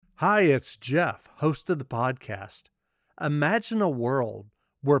Hi, it's Jeff, host of the podcast. Imagine a world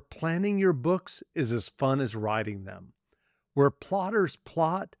where planning your books is as fun as writing them, where plotters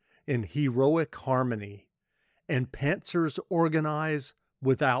plot in heroic harmony and pantsers organize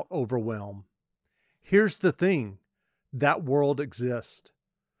without overwhelm. Here's the thing, that world exists.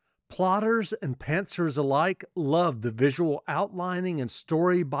 Plotters and pantsers alike love the visual outlining and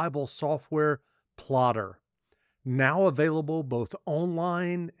story Bible software Plottr, now available both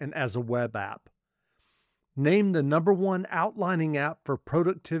online and as a web app. Named the #1 outlining app for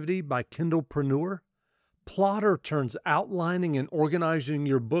productivity by Kindlepreneur, Plottr turns outlining and organizing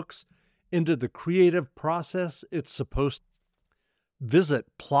your books into the creative process it's supposed to. Visit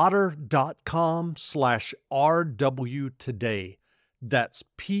plottr.com/RW today. That's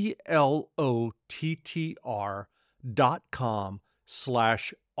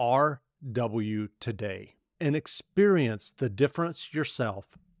PLOTTR.com/RW today. And experience the difference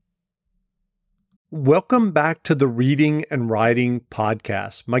yourself. Welcome back to the Reading and Writing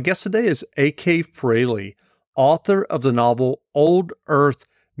Podcast. My guest today is A.K. Fraley, author of the novel Old Earth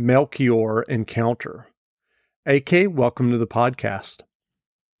Melchior Encounter. A.K., welcome to the podcast.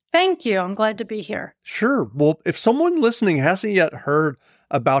 Thank you. I'm glad to be here. Sure. Well, if someone listening hasn't yet heard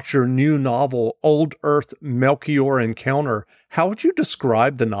about your new novel, Old Earth Melchior Encounter, how would you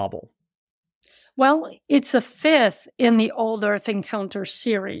describe the novel? Well, it's the 5th in the Old Earth Encounter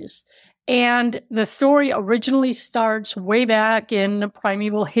series. And the story originally starts way back in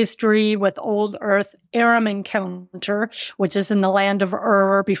primeval history with Old Earth Aram Encounter, which is in the land of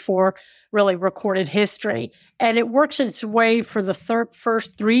Ur before really recorded history. And it works its way for the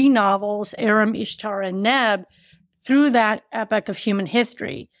first 3 novels, Aram, Ishtar, and Neb, through that epic of human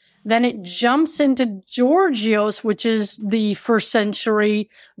history. Then it jumps into Georgios, which is the 1st century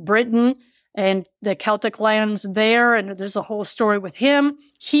Britain and the Celtic lands there, and there's a whole story with him.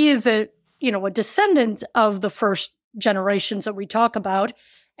 He is a descendant of the first generations that we talk about.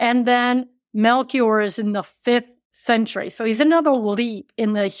 And then Melchior is in the 5th century. So he's another leap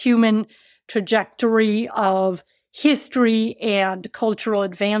in the human trajectory of history and cultural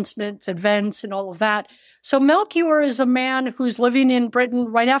advancements, events, and all of that. So Melchior is a man who's living in Britain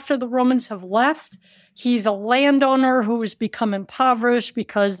right after the Romans have left. He's a landowner who has become impoverished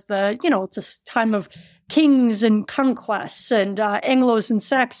because it's a time of kings and conquests and Anglos and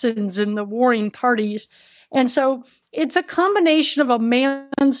Saxons and the warring parties. And so it's a combination of a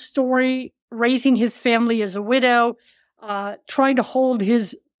man's story, raising his family as a widow, trying to hold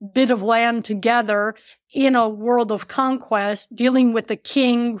his bit of land together in a world of conquest, dealing with the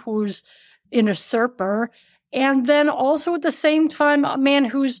king who's in a usurper, and then also at the same time, a man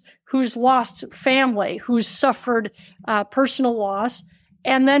who's lost family, who's suffered personal loss,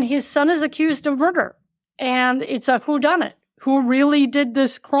 and then his son is accused of murder. And it's a whodunit. Who really did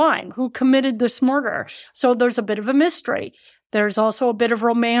this crime? Who committed this murder? So there's a bit of a mystery. There's also a bit of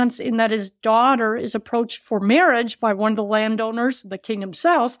romance in that his daughter is approached for marriage by one of the landowners, the king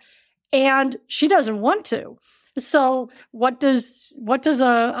himself, and she doesn't want to. So what does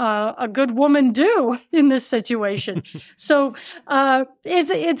a good woman do in this situation? So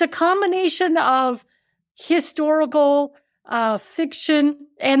it's a combination of historical fiction,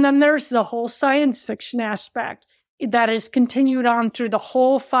 and then there's the whole science fiction aspect that is continued on through the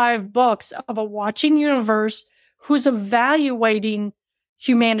whole 5 books of a watching universe who's evaluating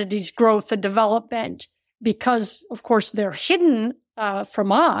humanity's growth and development because, of course, they're hidden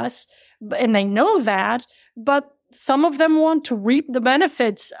from us, and they know that, but some of them want to reap the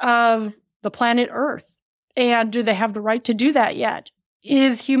benefits of the planet Earth. And do they have the right to do that yet?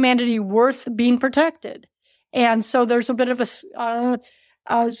 Is humanity worth being protected? And so there's a bit of a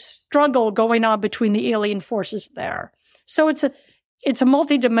struggle going on between the alien forces there. So it's a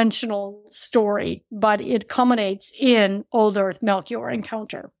multidimensional story, but it culminates in Old Earth Melchior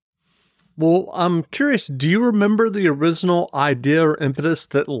Encounter. Well, I'm curious, do you remember the original idea or impetus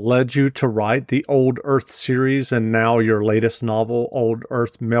that led you to write the Old Earth series and now your latest novel, Old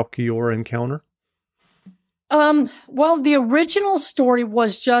Earth Melchior Encounter? Well, the original story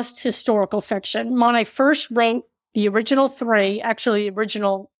was just historical fiction. When I first wrote the original 3, actually the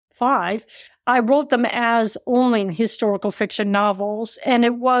original 5, I wrote them as only historical fiction novels. And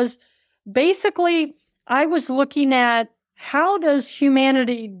it was basically, I was looking at how does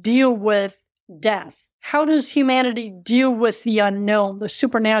humanity deal with death? How does humanity deal with the unknown, the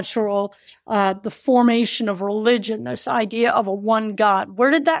supernatural, the formation of religion, this idea of a one God? Where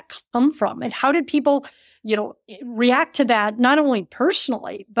did that come from? And how did people react to that, not only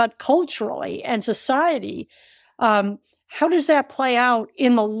personally, but culturally and society? How does that play out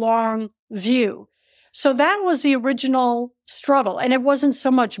in the long view? So that was the original struggle. And it wasn't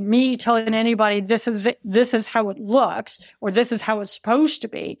so much me telling anybody this is how it looks or this is how it's supposed to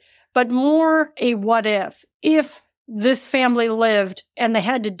be, but more a what if this family lived and they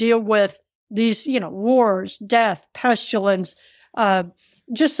had to deal with these, wars, death, pestilence,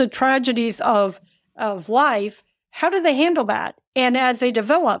 just the tragedies of life. How do they handle that? And as they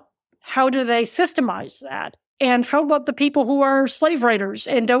develop, how do they systemize that? And how about the people who are slave raiders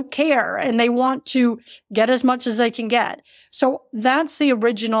and don't care and they want to get as much as they can get? So that's the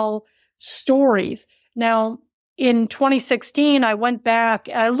original story. Now, in 2016, I went back,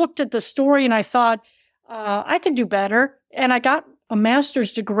 I looked at the story and I thought, I could do better. And I got a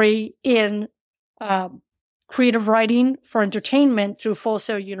master's degree in creative writing for entertainment through Full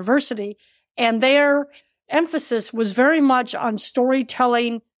Sail University. And their emphasis was very much on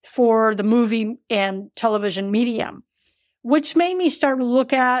storytelling for the movie and television medium, which made me start to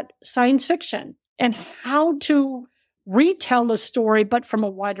look at science fiction and how to retell the story, but from a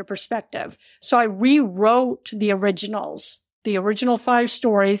wider perspective. So I rewrote the original 5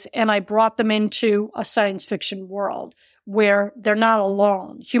 stories, and I brought them into a science fiction world where they're not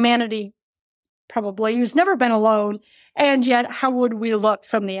alone. Humanity probably has never been alone, and yet how would we look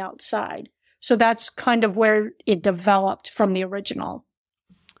from the outside? So that's kind of where it developed from the original.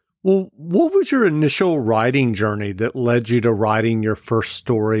 Well, what was your initial writing journey that led you to writing your first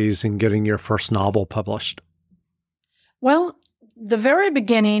stories and getting your first novel published? Well, the very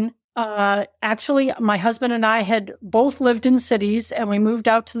beginning, actually, my husband and I had both lived in cities, and we moved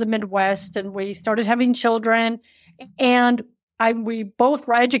out to the Midwest, and we started having children, and we both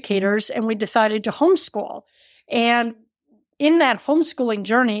were educators, and we decided to homeschool. And in that homeschooling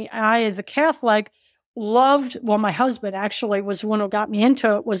journey, I, as a Catholic, my husband actually was the one who got me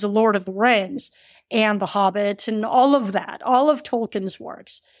into it, was The Lord of the Rings and The Hobbit and all of that, all of Tolkien's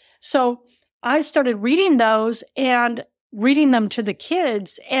works. So I started reading those and reading them to the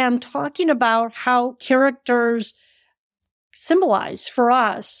kids and talking about how characters symbolize for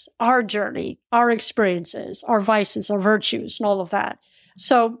us our journey, our experiences, our vices, our virtues, and all of that.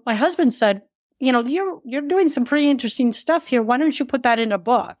 So my husband said, you're doing some pretty interesting stuff here. Why don't you put that in a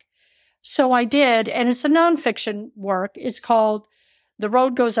book? So I did, and it's a nonfiction work. It's called The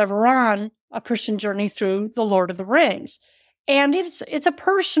Road Goes Ever On, A Christian Journey Through the Lord of the Rings. And it's a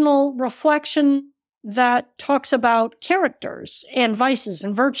personal reflection that talks about characters and vices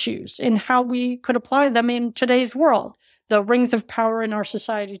and virtues and how we could apply them in today's world, the rings of power in our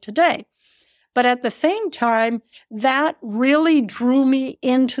society today. But at the same time, that really drew me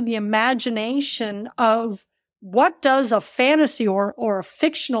into the imagination of what does a fantasy or a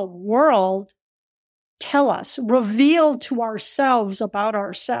fictional world tell us, reveal to ourselves about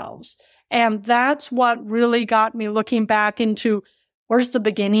ourselves? And that's what really got me looking back into where's the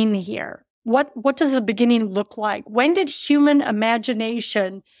beginning here? What does the beginning look like? When did human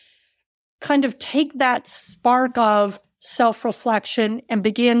imagination kind of take that spark of self-reflection and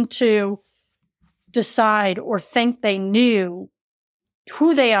begin to decide or think they knew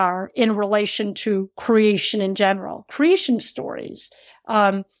who they are in relation to creation in general, creation stories,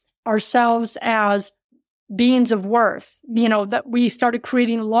 ourselves as beings of worth, that we started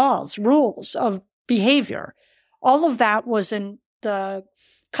creating laws, rules of behavior. All of that was in the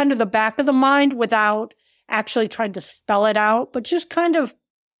kind of the back of the mind without actually trying to spell it out, but just kind of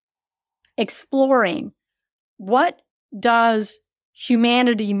exploring what does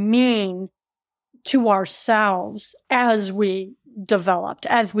humanity mean to ourselves as we developed,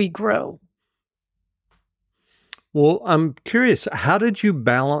 as we grew. Well, I'm curious, how did you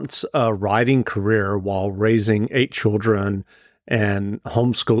balance a writing career while raising 8 children and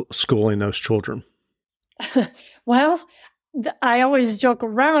homeschooling those children? Well, I always joke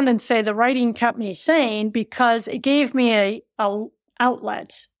around and say the writing kept me sane because it gave me a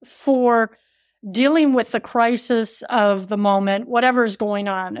outlet for dealing with the crisis of the moment, whatever's going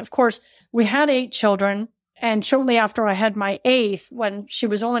on. Of course, we had 8 children. And shortly after I had my 8th, when she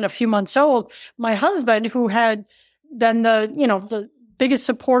was only a few months old, my husband, who had been the biggest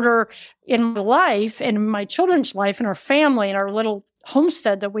supporter in my life and my children's life and our family and our little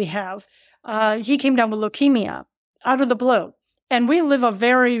homestead that we have, he came down with leukemia out of the blue. And we live a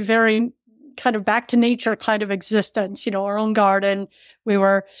very, very kind of back to nature kind of existence, our own garden.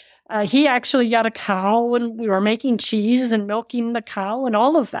 He actually got a cow and we were making cheese and milking the cow and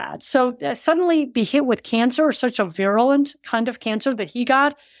all of that. So suddenly be hit with cancer, such a virulent kind of cancer that he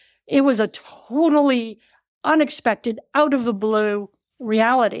got, it was a totally unexpected, out of the blue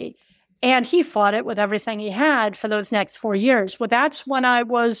reality. And he fought it with everything he had for those next 4 years. Well, that's when I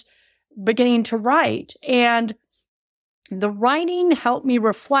was beginning to write. And the writing helped me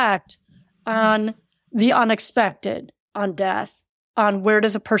reflect on the unexpected, on death, on where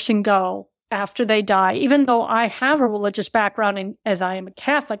does a person go after they die. Even though I have a religious background as I am a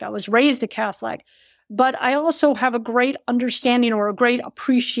Catholic, I was raised a Catholic, but I also have a great understanding, or a great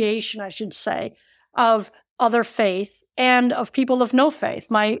appreciation, I should say, of other faith and of people of no faith.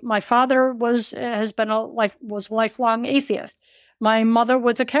 My father was a lifelong atheist. My mother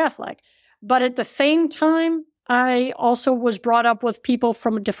was a Catholic. But at the same time, I also was brought up with people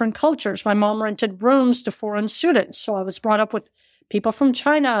from different cultures. My mom rented rooms to foreign students. So I was brought up with people from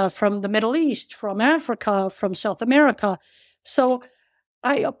China, from the Middle East, from Africa, from South America. So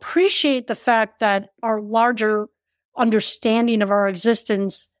I appreciate the fact that our larger understanding of our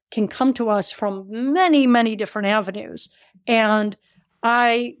existence can come to us from many, many different avenues. And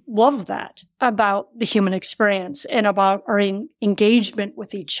I love that about the human experience and about our engagement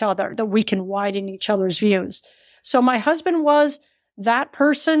with each other, that we can widen each other's views. So my husband was that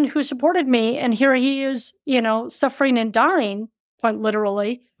person who supported me. And here he is, suffering and dying, quite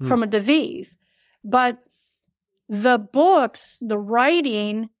literally, from a disease. But the books, the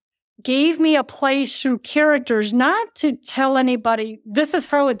writing, gave me a place through characters, not to tell anybody, this is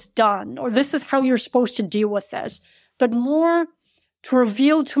how it's done, or this is how you're supposed to deal with this, but more to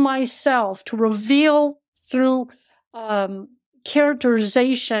reveal to myself, to reveal through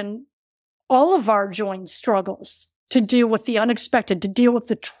characterization all of our joint struggles, to deal with the unexpected, to deal with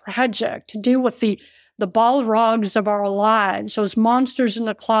the tragic, to deal with the Balrogs of our lives, those monsters in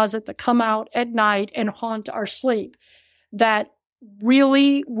the closet that come out at night and haunt our sleep, that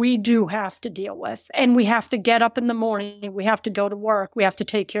really we do have to deal with. And we have to get up in the morning. We have to go to work. We have to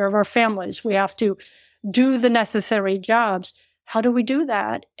take care of our families. We have to do the necessary jobs. How do we do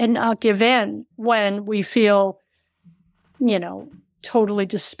that and not give in when we feel, totally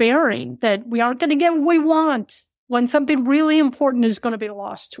despairing that we aren't going to get what we want, when something really important is going to be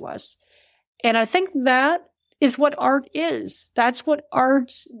lost to us? And I think that is what art is. That's what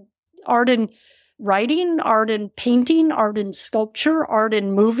art in writing, art in painting, art in sculpture, art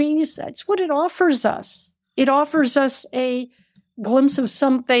in movies, that's what it offers us. It offers us a glimpse of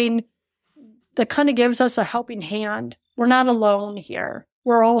something that kind of gives us a helping hand. We're not alone here.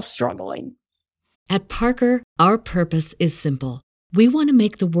 We're all struggling. At Parker, our purpose is simple. We want to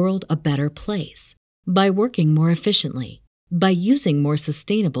make the world a better place by working more efficiently, by using more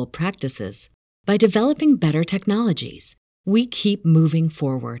sustainable practices, by developing better technologies. We keep moving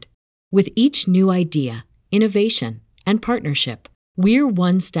forward. With each new idea, innovation, and partnership, we're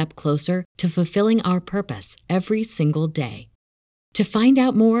one step closer to fulfilling our purpose every single day. To find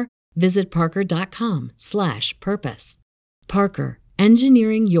out more, visit parker.com/purpose. Parker,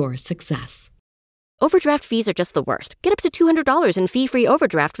 engineering your success. Overdraft fees are just the worst. Get up to $200 in fee-free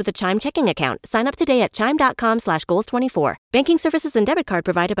overdraft with a Chime checking account. Sign up today at chime.com/goals24. Banking services and debit card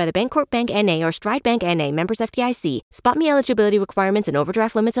provided by the Bancorp Bank N.A. or Stride Bank N.A. members FDIC. SpotMe eligibility requirements and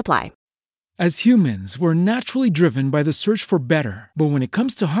overdraft limits apply. As humans, we're naturally driven by the search for better. But when it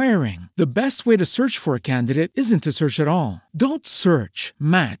comes to hiring, the best way to search for a candidate isn't to search at all. Don't search,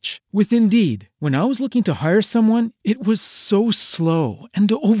 match with Indeed. When I was looking to hire someone, it was so slow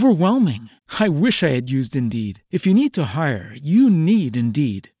and overwhelming. I wish I had used Indeed. If you need to hire, you need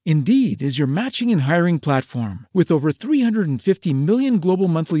Indeed. Indeed is your matching and hiring platform with over 350 million global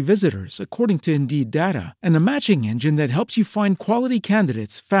monthly visitors, according to Indeed data, and a matching engine that helps you find quality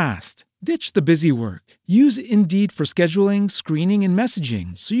candidates fast. Ditch the busy work. Use Indeed for scheduling, screening, and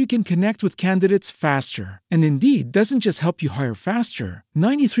messaging so you can connect with candidates faster. And Indeed doesn't just help you hire faster.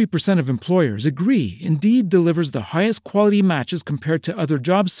 93% of employers agree Indeed delivers the highest quality matches compared to other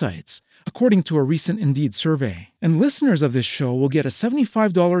job sites, according to a recent Indeed survey. And listeners of this show will get a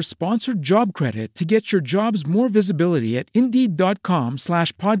 $75 sponsored job credit to get your jobs more visibility at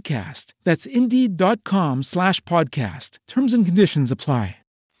Indeed.com/podcast. That's Indeed.com/podcast. Terms and conditions apply.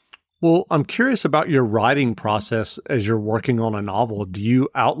 Well, I'm curious about your writing process as you're working on a novel. Do you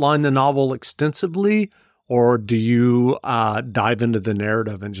outline the novel extensively, or do you dive into the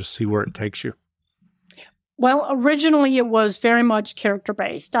narrative and just see where it takes you? Well, originally it was very much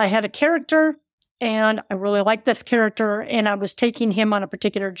character-based. I had a character, and I really liked this character, and I was taking him on a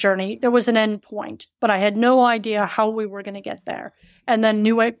particular journey. There was an end point, but I had no idea how we were going to get there. And then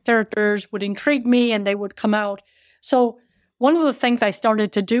new characters would intrigue me, and they would come out. So one of the things I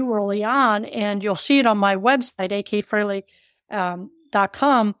started to do early on, and you'll see it on my website,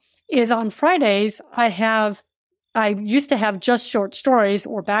 akfraley.com, is on Fridays, I used to have just short stories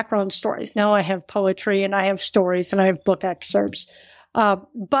or background stories. Now I have poetry and I have stories and I have book excerpts.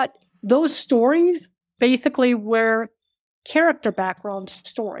 But those stories basically were character background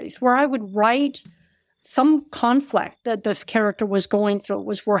stories where I would write some conflict that this character was going through,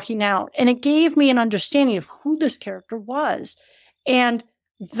 was working out. And it gave me an understanding of who this character was. And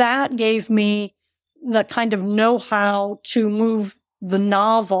that gave me the kind of know-how to move the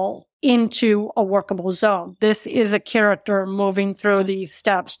novel into a workable zone. This is a character moving through these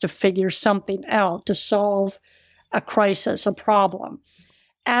steps to figure something out, to solve a crisis, a problem.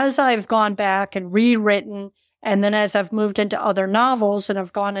 As I've gone back and rewritten, and then as I've moved into other novels and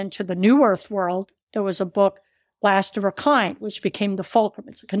I've gone into the New Earth world, there was a book, Last of Her Kind, which became the fulcrum.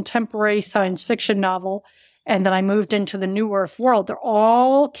 It's a contemporary science fiction novel. And then I moved into the New Earth world. They're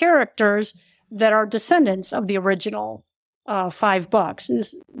all characters that are descendants of the original 5 books,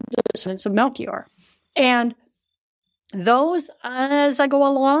 descendants of Melchior. And those, as I go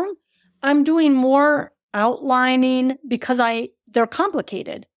along, I'm doing more outlining because they're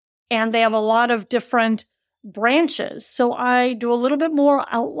complicated and they have a lot of different branches. So I do a little bit more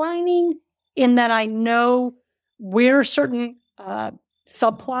outlining in that I know where certain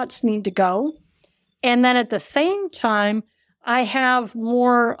subplots need to go. And then at the same time, I have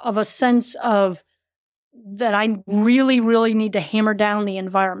more of a sense of that I really, really need to hammer down the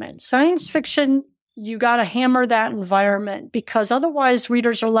environment. Science fiction, you got to hammer that environment because otherwise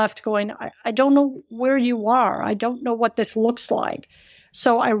readers are left going, I don't know where you are. I don't know what this looks like.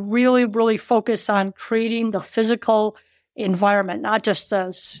 So I really, really focus on creating the physical environment, not just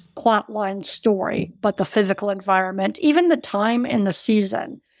a plotline story, but the physical environment, even the time and the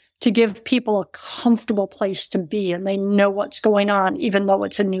season, to give people a comfortable place to be and they know what's going on, even though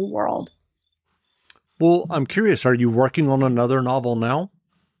it's a new world. Well, I'm curious, are you working on another novel now?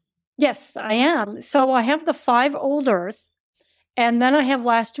 Yes, I am. So I have the 5 Old Earth, and then I have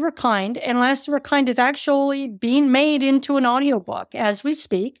Last of Her Kind, and Last of Her Kind is actually being made into an audiobook as we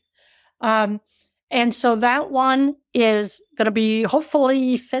speak. And so that one is going to be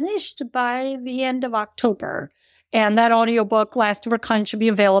hopefully finished by the end of October. And that audiobook, Last of Her Kind, should be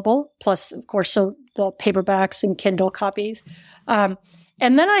available, plus, of course, so the paperbacks and Kindle copies. And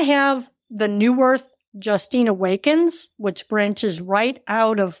then I have the New Earth, Justine Awakens, which branches right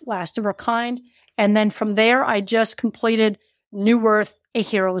out of Last of Her Kind. And then from there, I just completed New Earth, A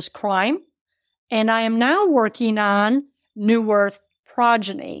Hero's Crime. And I am now working on New Earth,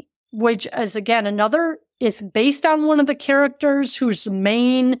 Progeny, which is, again, it's based on one of the characters whose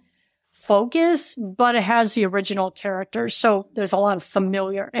main focus, but it has the original characters. So there's a lot of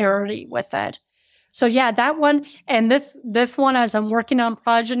familiarity with it. So yeah, that one. And this one, as I'm working on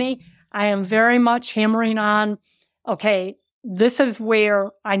Progeny, I am very much hammering on, okay, this is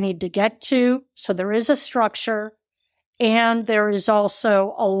where I need to get to. So there is a structure. And there is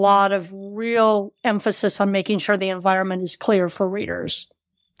also a lot of real emphasis on making sure the environment is clear for readers.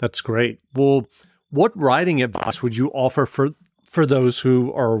 That's great. Well, what writing advice would you offer for those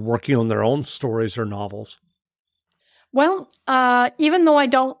who are working on their own stories or novels? Well, even though I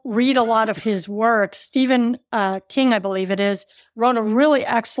don't read a lot of his work, Stephen King, I believe it is, wrote a really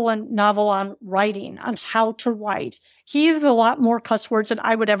excellent novel on writing, on how to write. He uses a lot more cuss words than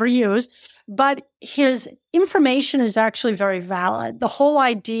I would ever use, but his information is actually very valid. The whole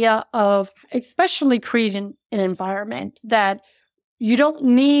idea of especially creating an environment that you don't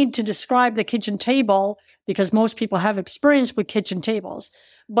need to describe the kitchen table because most people have experience with kitchen tables.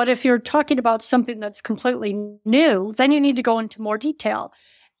 But if you're talking about something that's completely new, then you need to go into more detail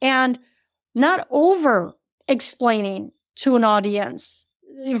and not over explaining to an audience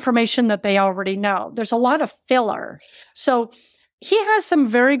information that they already know. There's a lot of filler. So he has some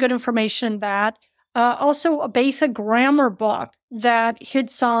very good information that also a basic grammar book that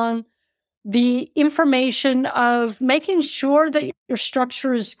hits on the information of making sure that your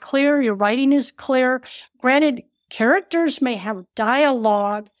structure is clear, your writing is clear. Granted, characters may have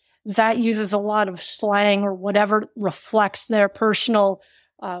dialogue that uses a lot of slang or whatever reflects their personal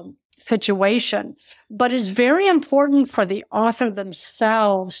situation. But it's very important for the author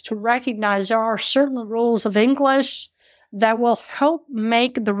themselves to recognize there are certain rules of English that will help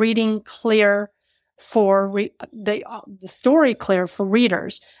make the reading clear for the story clear for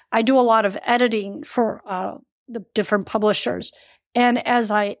readers. I do a lot of editing for the different publishers. And as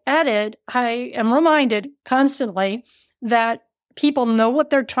I edit, I am reminded constantly that people know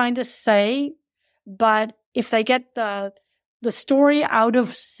what they're trying to say, but if they get the story out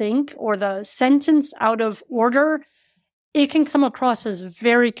of sync or the sentence out of order, it can come across as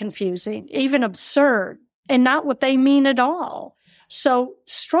very confusing, even absurd, and not what they mean at all. So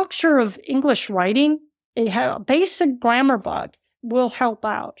structure of English writing, a basic grammar book will help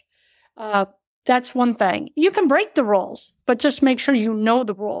out. That's one thing. You can break the rules, but just make sure you know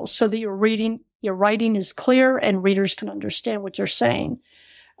the rules so that your writing is clear and readers can understand what you're saying.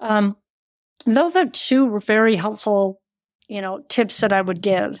 Those are two very helpful, tips that I would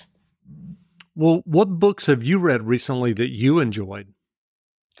give. Well, what books have you read recently that you enjoyed?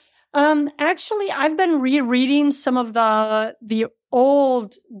 Actually, I've been rereading some of the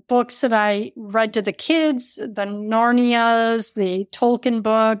old books that I read to the kids, the Narnias, the Tolkien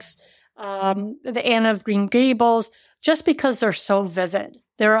books, the Anne of Green Gables, just because they're so vivid.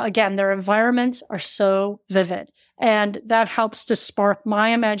 Their environments are so vivid. And that helps to spark my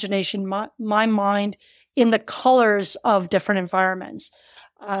imagination, my mind in the colors of different environments.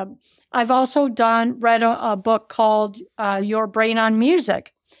 I've also read a book called Your Brain on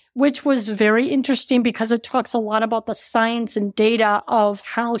Music, which was very interesting because it talks a lot about the science and data of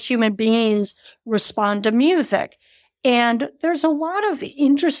how human beings respond to music. And there's a lot of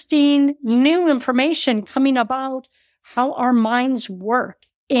interesting new information coming about how our minds work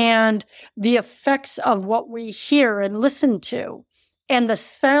and the effects of what we hear and listen to, and the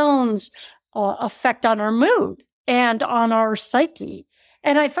sounds effect on our mood and on our psyche.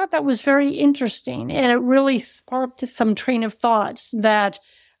 And I thought that was very interesting, and it really sparked some train of thoughts that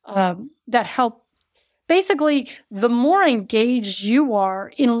help. Basically, the more engaged you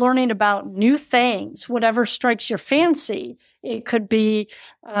are in learning about new things, whatever strikes your fancy, it could be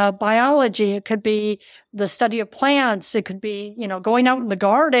biology, it could be the study of plants, it could be, going out in the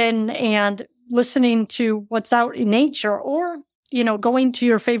garden and listening to what's out in nature, or, going to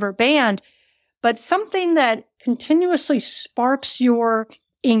your favorite band, but something that continuously sparks your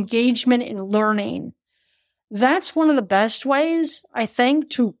engagement in learning. That's one of the best ways, I think,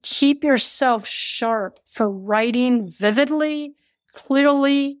 to keep yourself sharp for writing vividly,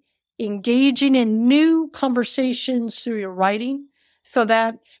 clearly, engaging in new conversations through your writing, so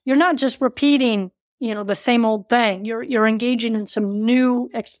that you're not just repeating, the same old thing. You're engaging in some new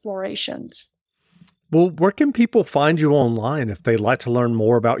explorations. Well, where can people find you online if they'd like to learn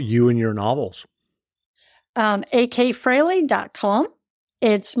more about you and your novels? akfraley.com.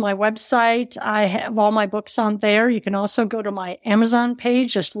 It's my website. I have all my books on there. You can also go to my Amazon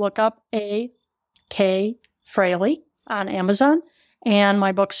page. Just look up A.K. Fraley on Amazon, and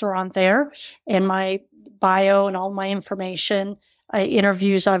my books are on there. And my bio and all my information,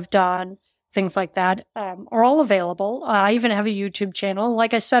 interviews I've done, things like that, are all available. I even have a YouTube channel.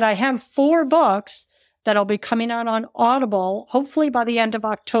 Like I said, I have 4 books that'll be coming out on Audible, hopefully by the end of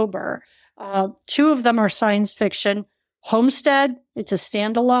October. 2 of them are science fiction. Homestead, it's a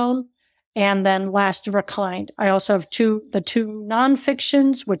standalone, and then Last of a Kind. I also have the two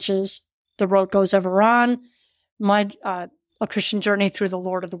nonfictions, which is The Road Goes Ever On, A Christian Journey Through the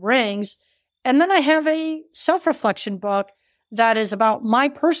Lord of the Rings, and then I have a self-reflection book that is about my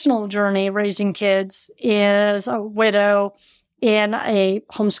personal journey raising kids as a widow in a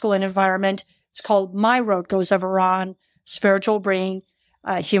homeschooling environment. It's called My Road Goes Ever On, Spiritual Brain,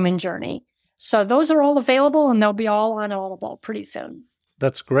 Human Journey. So those are all available, and they'll be all on Audible pretty soon.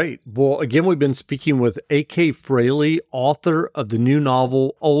 That's great. Well, again, we've been speaking with A.K. Fraley, author of the new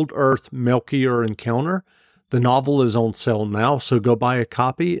novel, Old Earth Melchior Encounter. The novel is on sale now, so go buy a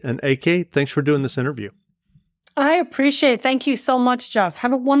copy. And A.K., thanks for doing this interview. I appreciate it. Thank you so much, Jeff.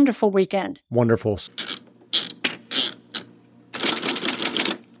 Have a wonderful weekend. Wonderful.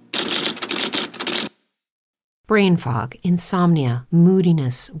 Brain fog, insomnia,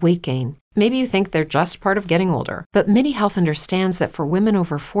 moodiness, weight gain. Maybe you think they're just part of getting older, but MIDI Health understands that for women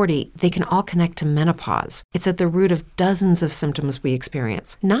over 40, they can all connect to menopause. It's at the root of dozens of symptoms we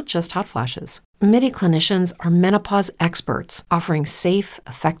experience, not just hot flashes. MIDI clinicians are menopause experts, offering safe,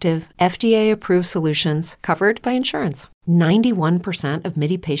 effective, FDA-approved solutions covered by insurance. 91% of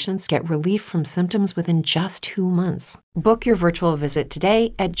MIDI patients get relief from symptoms within just 2 months. Book your virtual visit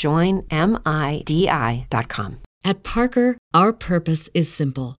today at joinmidi.com. At Parker, our purpose is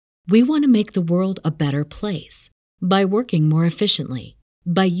simple. We want to make the world a better place by working more efficiently,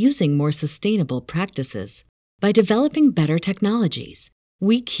 by using more sustainable practices, by developing better technologies.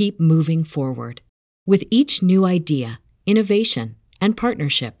 We keep moving forward. With each new idea, innovation, and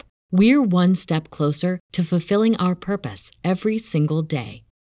partnership, we're one step closer to fulfilling our purpose every single day.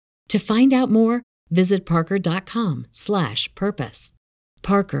 To find out more, visit parker.com/purpose.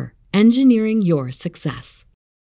 Parker, engineering your success.